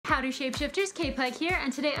Howdy shapeshifters, KayPike here,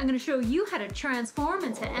 and today I'm going to show you how to transform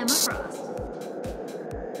into Emma Frost.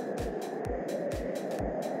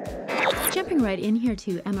 Jumping right in here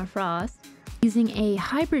to Emma Frost, using a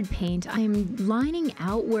hybrid paint, I am lining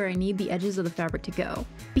out where I need the edges of the fabric to go.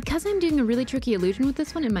 Because I'm doing a really tricky illusion with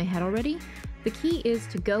this one in my head already, the key is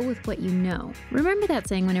to go with what you know. Remember that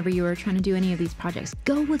saying whenever you are trying to do any of these projects,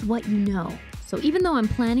 go with what you know. So even though I'm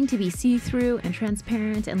planning to be see-through and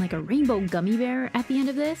transparent and like a rainbow gummy bear at the end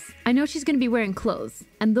of this, I know she's gonna be wearing clothes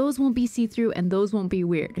and those won't be see-through and those won't be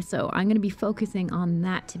weird. So I'm gonna be focusing on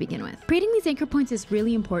that to begin with. Creating these anchor points is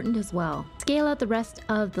really important as well. Scale out the rest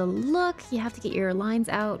of the look. You have to get your lines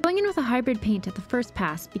out. Going in with a hybrid paint at the first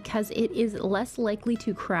pass because it is less likely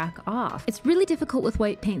to crack off. It's really difficult with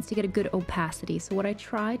white paints to get a good opacity. So what I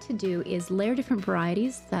try to do is layer different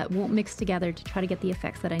varieties that won't mix together to try to get the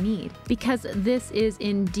effects that I need. Because this is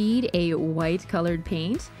indeed a white colored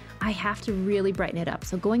paint, I have to really brighten it up.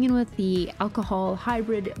 So going in with the alcohol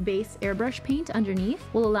hybrid base airbrush paint underneath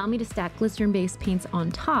will allow me to stack glycerin based paints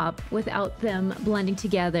on top without them blending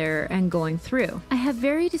together and going through. I have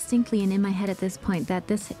very distinctly and in my head at this point that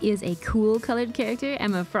this is a cool colored character,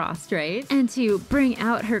 Emma Frost, right? And to bring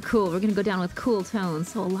out her cool, we're gonna go down with cool tones.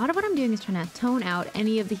 So a lot of what I'm doing is trying to tone out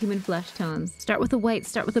any of the human flesh tones. Start with the white,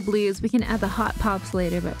 start with the blues. We can add the hot pops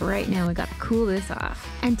later, but right now we gotta cool this off.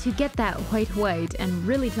 And to get that white and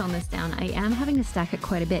really tone this down, I am having to stack it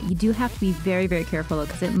quite a bit. You do have to be very, very careful though,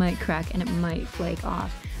 because it might crack and it might flake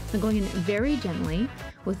off. So I'm going in very gently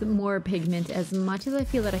with more pigment as much as I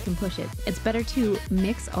feel that I can push it. It's better to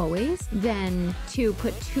mix always than to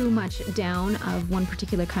put too much down of one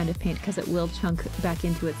particular kind of paint because it will chunk back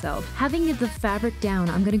into itself. Having the fabric down,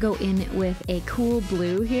 I'm gonna go in with a cool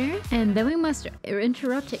blue here, and then we must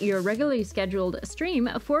interrupt your regularly scheduled stream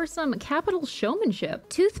for some capital showmanship.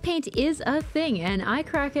 Tooth paint is a thing, and I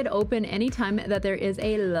crack it open anytime that there is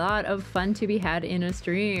a lot of fun to be had in a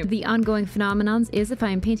stream. The ongoing phenomenons is if I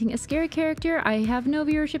am painting a scary character, I have no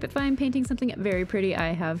viewership. If I'm painting something very pretty,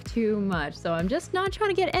 I have too much. So I'm just not trying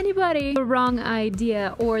to get anybody the wrong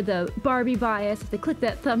idea or the Barbie bias. If they click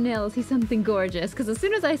that thumbnail, see something gorgeous, because as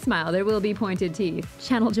soon as I smile, there will be pointed teeth.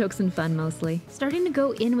 Channel jokes and fun mostly. Starting to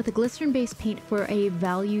go in with a glycerin-based paint for a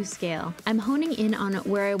value scale. I'm honing in on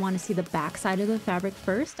where I want to see the back side of the fabric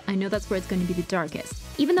first. I know that's where it's going to be the darkest.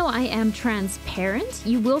 Even though I am transparent,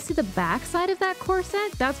 you will see the back side of that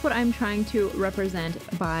corset. That's what I'm trying to represent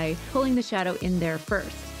by pulling the shadow in there first.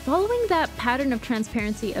 Following that pattern of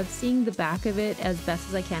transparency of seeing the back of it as best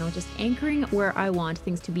as I can with just anchoring where I want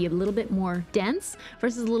things to be a little bit more dense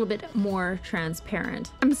versus a little bit more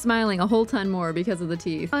transparent. I'm smiling a whole ton more because of the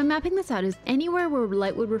teeth. How I'm mapping this out is anywhere where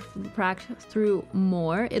light would refract through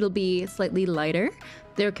more, it'll be slightly lighter.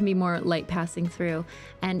 There can be more light passing through,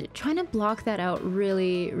 and trying to block that out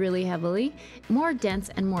really, really heavily. More dense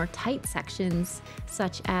and more tight sections,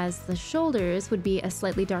 such as the shoulders, would be a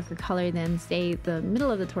slightly darker color than, say, the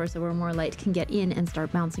middle of the torso where more light can get in and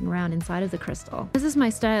start bouncing around inside of the crystal. This is my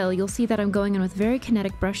style. You'll see that I'm going in with very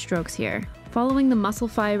kinetic brush strokes here, following the muscle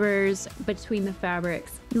fibers between the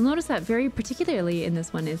fabrics. You'll notice that very particularly in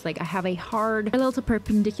this one is like I have a hard parallel to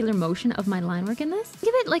perpendicular motion of my line work in this.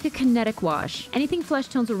 Give it like a kinetic wash. Anything flesh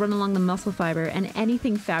tones will run along the muscle fiber and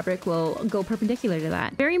anything fabric will go perpendicular to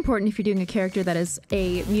that. Very important if you're doing a character that is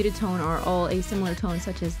a muted tone or all a similar tone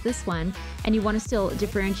such as this one, and you want to still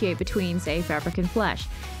differentiate between, say, fabric and flesh.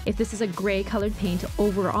 If this is a gray colored paint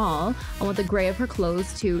overall, I want the gray of her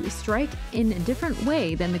clothes to strike in a different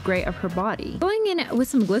way than the gray of her body. Going in with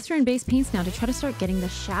some glycerin based paints now to try to start getting the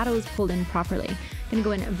shadows pulled in properly. Gonna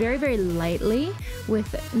go in very, very lightly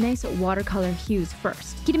with nice watercolor hues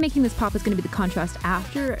first. Key to making this pop is gonna be the contrast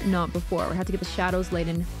after, not before. We have to get the shadows laid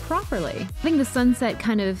in properly. Having the sunset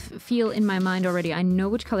kind of feel in my mind already, I know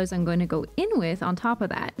which colors I'm going to go in with on top of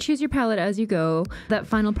that. Choose your palette as you go, that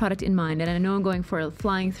final product in mind, and I know I'm going for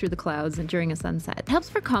flying through the clouds during a sunset. It helps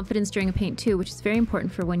for confidence during a paint too, which is very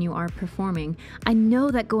important for when you are performing. I know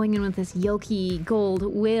that going in with this yolky gold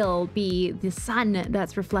will be the sun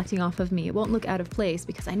that's reflecting off of me. It won't look out of place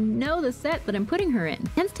because I know the set that I'm putting her in.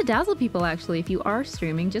 Tends to dazzle people actually. If you are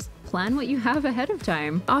streaming, just plan what you have ahead of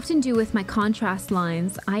time. Often do with my contrast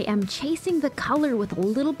lines, I am chasing the color with a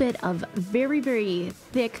little bit of very, very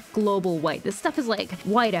thick global white. This stuff is like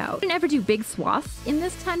white out. I never do big swaths in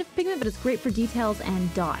this kind of pigment, but it's great for details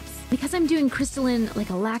and dots. Because I'm doing crystalline,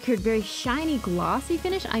 like a lacquered, very shiny, glossy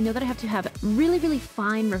finish, I know that I have to have really, really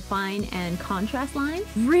fine, refine, and contrast lines.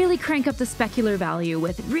 Really crank up the specular value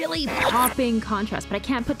with really popping contrast, but I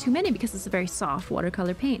can't put too many because it's a very soft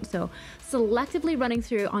watercolor paint. So selectively running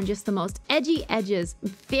through on just the most edgy edges,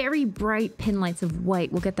 very bright pin lights of white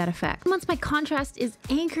will get that effect. Once my contrast is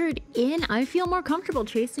anchored in, I feel more comfortable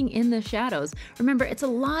tracing in the shadows. Remember, it's a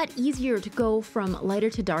lot easier to go from lighter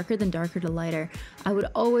to darker than darker to lighter. I would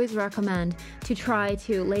always recommend to try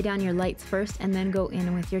to lay down your lights first and then go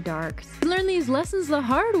in with your darks. You learn these lessons the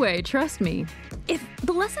hard way, trust me. If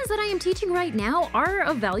the lessons that I am teaching right now are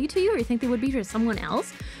of value to you, or you think they would be to someone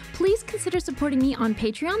else, please consider supporting me on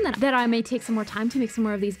Patreon that I may take some more time to make some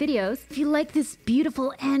more of these videos. If you like this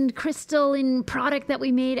beautiful end crystalline product that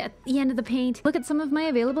we made at the end of the paint, look at some of my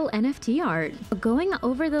available NFT art. Going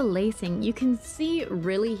over the lacing, you can see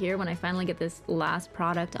really here when I finally get this last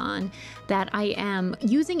product on that I am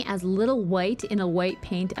using as little white in a white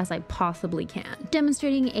paint as I possibly can.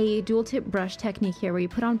 Demonstrating a dual tip brush technique here where you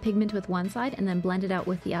put on pigment with one side and then blend it out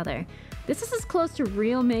with the other. This is as close to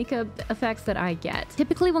real makeup effects that I get.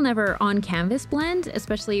 Typically we'll never on canvas blend,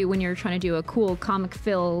 especially when you're trying to do a cool comic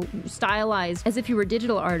fill stylized as if you were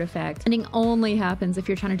digital artifact. Blending only happens if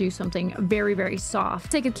you're trying to do something very, very soft, for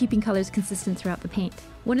the sake of keeping colors consistent throughout the paint.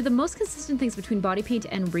 One of the most consistent things between body paint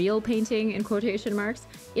and real painting, in quotation marks,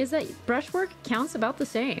 is that brushwork counts about the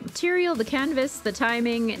same. Material, the canvas, the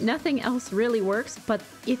timing, nothing else really works, but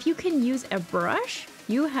if you can use a brush,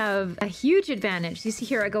 you have a huge advantage. You see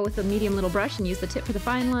here I go with a medium little brush and use the tip for the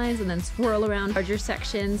fine lines and then swirl around larger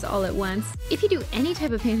sections all at once. If you do any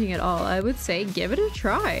type of painting at all, I would say give it a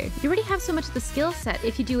try. You already have so much of the skill set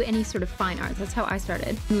if you do any sort of fine art. That's how I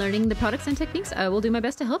started. In learning the products and techniques I will do my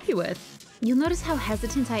best to help you with. You'll notice how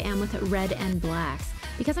hesitant I am with red and blacks.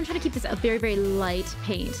 Because I'm trying to keep this a very, very light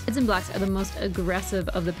paint. Reds and blacks are the most aggressive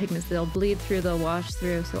of the pigments. They'll bleed through, they'll wash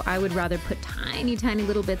through, so I would rather put tiny, tiny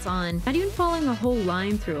little bits on. Not even following a whole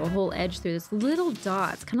line through, a whole edge through, this little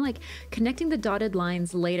dots, kind of like connecting the dotted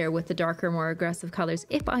lines later with the darker, more aggressive colors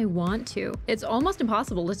if I want to. It's almost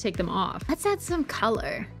impossible to take them off. Let's add some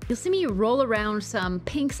color. You'll see me roll around some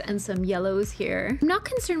pinks and some yellows here. I'm not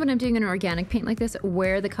concerned when I'm doing an organic paint like this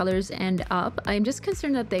where the colors end up. I'm just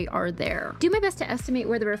concerned that they are there. Do my best to estimate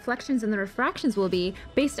where the reflections and the refractions will be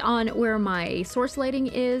based on where my source lighting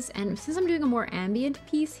is, and since I'm doing a more ambient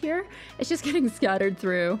piece here, it's just getting scattered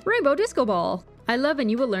through. Rainbow disco ball! I love,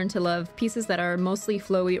 and you will learn to love, pieces that are mostly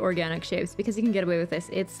flowy organic shapes because you can get away with this.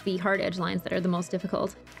 It's the hard edge lines that are the most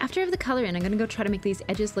difficult. After I have the color in, I'm gonna go try to make these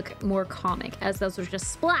edges look more comic, as those are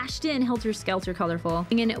just splashed in, helter-skelter colorful.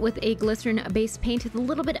 In with a glycerin-based paint with a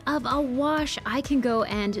little bit of a wash, I can go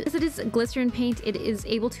and, as it is glycerin paint, it is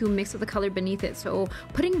able to mix with the color beneath it, so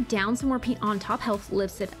putting down some more paint on top helps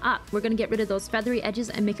lifts it up. We're gonna get rid of those feathery edges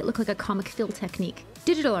and make it look like a comic fill technique.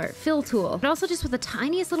 Digital art, fill tool, but also just with the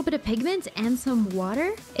tiniest little bit of pigment and some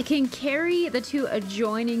water, it can carry the two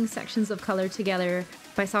adjoining sections of color together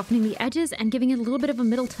by softening the edges and giving it a little bit of a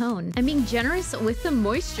middle tone. I'm being generous with the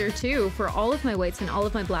moisture too for all of my whites and all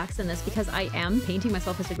of my blacks in this because I am painting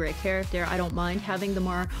myself as a gray character. I don't mind having the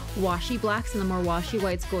more washy blacks and the more washy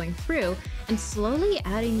whites going through and slowly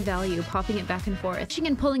adding value, popping it back and forth, pushing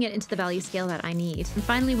and pulling it into the value scale that I need. And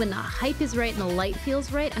finally, when the hype is right and the light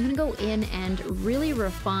feels right, I'm gonna go in and really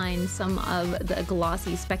refine some of the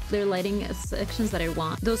glossy specular lighting sections that I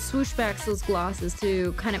want. Those swooshbacks, those glosses,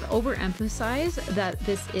 to kind of overemphasize that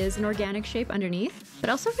this is an organic shape underneath, but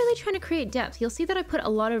also really trying to create depth. You'll see that I put a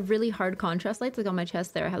lot of really hard contrast lights, like on my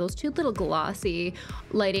chest there. I have those two little glossy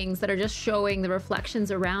lightings that are just showing the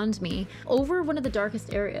reflections around me over one of the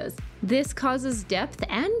darkest areas. This causes depth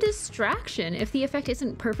and distraction if the effect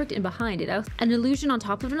isn't perfect in behind it. An illusion on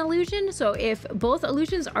top of an illusion, so if both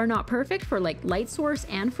illusions are not perfect for like light source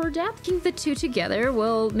and for depth, putting the two together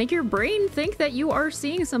will make your brain think that you are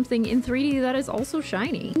seeing something in 3D that is also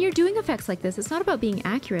shiny. When you're doing effects like this, it's not about being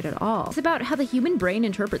accurate at all. It's about how the human brain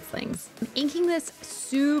interprets things. I'm inking this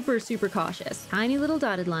super, super cautious. Tiny little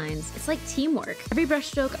dotted lines. It's like teamwork. Every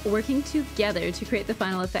brushstroke working together to create the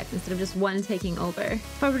final effect instead of just one taking over.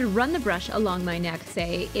 If I were to run the brush along my neck,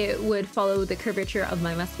 say, it would follow the curvature of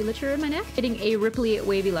my musculature in my neck, hitting a ripply,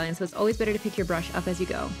 wavy line, so it's always better to pick your brush up as you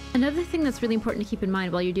go. Another thing that's really important to keep in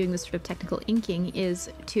mind while you're doing this sort of technical inking is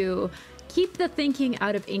to keep the thinking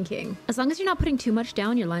out of inking. As long as you're not putting too much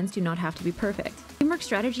down, your lines do not have to be perfect. Teamwork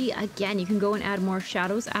fabric strategy, again, you can go and add more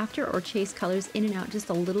shadows after or chase colors in and out just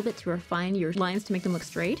a little bit to refine your lines to make them look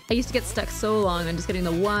straight. I used to get stuck so long on just getting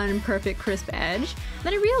the one perfect crisp edge.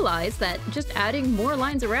 Then I realized that just adding more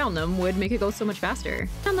lines around them would make it go so much faster.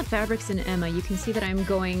 On the fabrics in Emma, you can see that I'm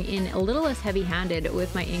going in a little less heavy-handed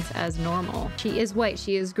with my inks as normal. She is white,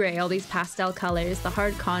 she is gray, all these pastel colors. The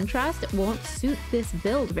hard contrast won't suit this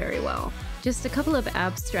build very well. Just a couple of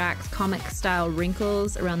abstract comic-style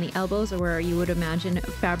wrinkles around the elbows or where you would imagine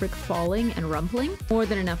fabric falling and rumpling. More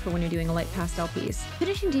than enough for when you're doing a light pastel piece.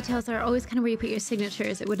 Finishing details are always kind of where you put your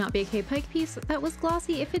signatures. It would not be a KayPike piece that was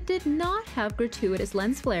glossy if it did not have gratuitous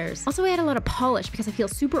lens flares. Also, I add a lot of polish because I feel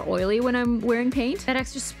super oily when I'm wearing paint. That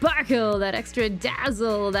extra sparkle, that extra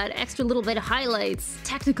dazzle, that extra little bit of highlights.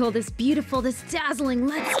 Technical, this beautiful, this dazzling,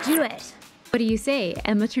 let's do it! What do you say?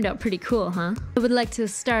 Emma turned out pretty cool, huh? I would like to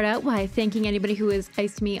start out by thanking anybody who has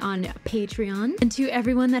iced me on Patreon, and to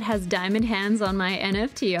everyone that has diamond hands on my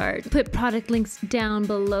NFT art. Put product links down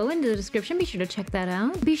below in the description. Be sure to check that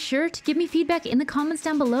out. Be sure to give me feedback in the comments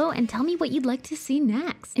down below and tell me what you'd like to see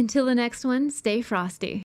next. Until the next one, stay frosty.